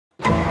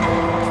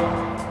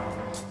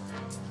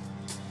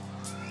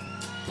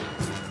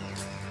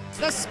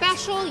The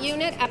special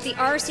unit at the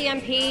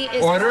RCMP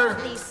is Order.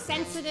 called the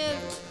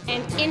Sensitive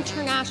and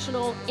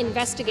International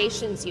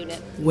Investigations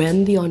Unit.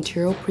 When the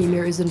Ontario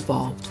Premier is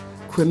involved,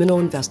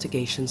 criminal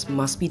investigations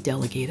must be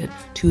delegated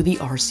to the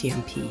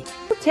RCMP.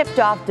 Who tipped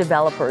off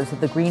developers that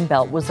the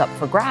Greenbelt was up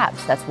for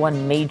grabs? That's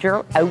one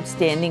major,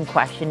 outstanding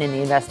question in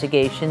the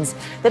investigations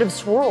that have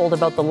swirled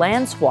about the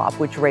land swap,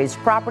 which raised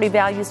property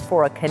values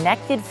for a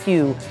connected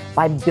few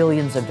by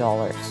billions of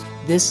dollars.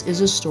 This is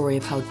a story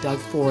of how Doug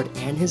Ford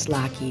and his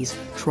lackeys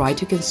tried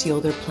to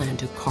conceal their plan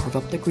to carve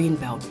up the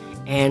Greenbelt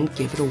and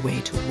give it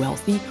away to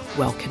wealthy,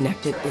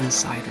 well-connected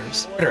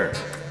insiders. Order.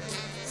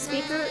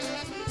 Speaker,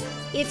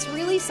 it's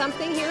really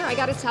something here, I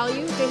gotta tell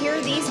you, to hear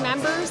these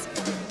members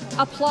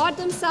applaud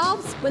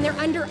themselves when they're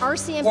under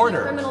RCMP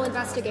Order. criminal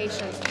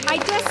investigation. I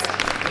just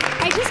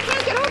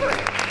can't get over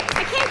it.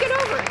 I can't get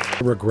over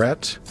it. I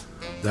regret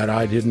that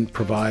I didn't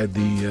provide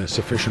the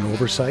sufficient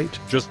oversight.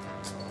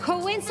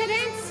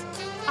 Coincidence?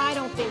 I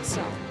don't think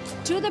so.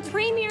 To the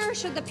Premier,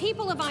 should the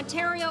people of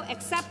Ontario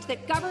accept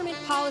that government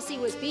policy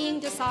was being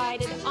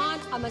decided on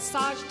a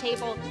massage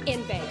table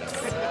in Vegas?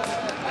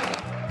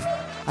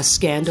 A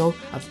scandal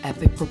of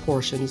epic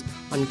proportions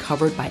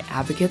uncovered by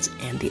advocates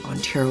and the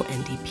Ontario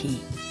NDP.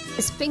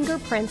 His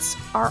fingerprints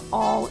are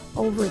all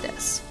over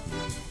this.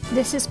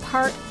 This is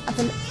part of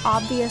an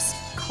obvious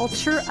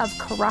culture of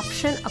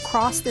corruption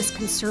across this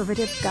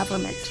Conservative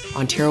government.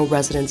 Ontario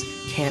residents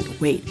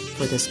can't wait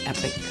for this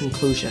epic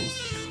conclusion.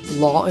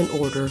 Law and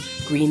Order,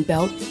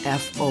 Greenbelt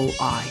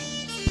FOI.